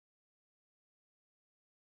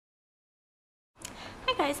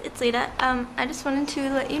Hi guys, it's Leda. I just wanted to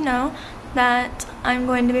let you know that I'm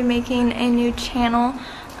going to be making a new channel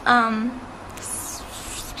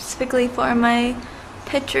specifically for my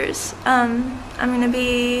pictures. I'm going to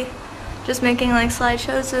be just making like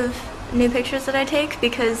slideshows of new pictures that I take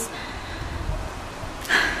because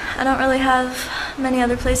I don't really have many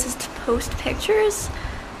other places to post pictures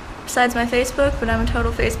besides my Facebook, but I'm a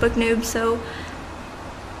total Facebook noob, so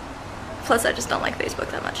plus I just don't like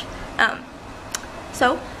Facebook that much.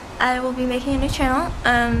 So I will be making a new channel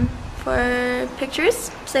for pictures,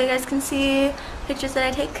 so you guys can see pictures that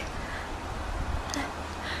I take.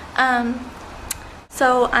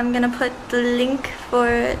 So I'm gonna put the link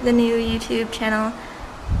for the new YouTube channel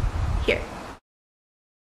here.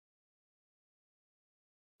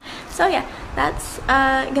 So yeah, that's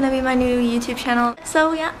gonna be my new YouTube channel.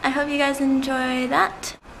 So yeah, I hope you guys enjoy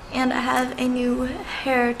that. And I have a new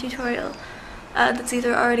hair tutorial that's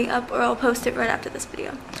either already up or I'll post it right after this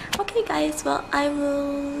video. Okay guys, well I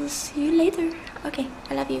will see you later. Okay,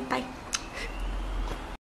 I love you, bye.